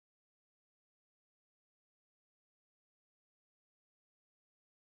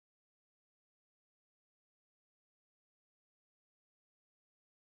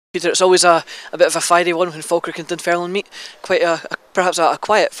Peter, it's always a bit of a fiery one when Falkirk and Dunfermline meet. Quite perhaps a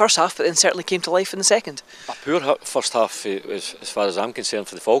quiet first half, but then certainly came to life in the second. A poor first half, as far as I'm concerned,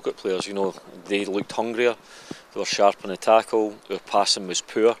 for the Falkirk players. You know, they looked hungrier, they were sharp on the tackle, their passing was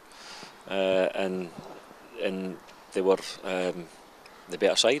poor, and they were the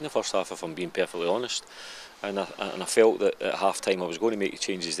better side in the first half, if I'm being perfectly honest. And I felt that at half time I was going to make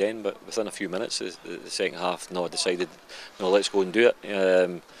changes then, but within a few minutes, the second half, I decided, let's go and do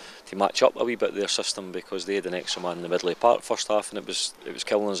it to match up a wee bit their system, because they had an extra man in the middle of the park first half, and it was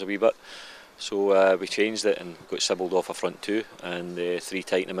killing us a wee bit. So we changed it and got Sibbled off a front two and three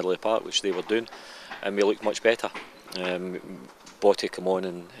tight in the middle of the park, which they were doing, and we looked much better. Botti come on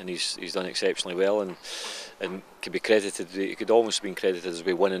and he's done exceptionally well, and could be credited. He could almost have been credited as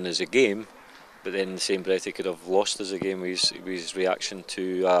we winning as a game. But then in the same breath he could have lost as a game with his reaction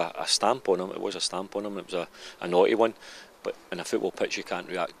to a stamp on him. It was a stamp on him, it was a naughty one, but in a football pitch you can't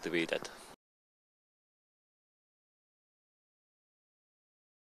react the way he did.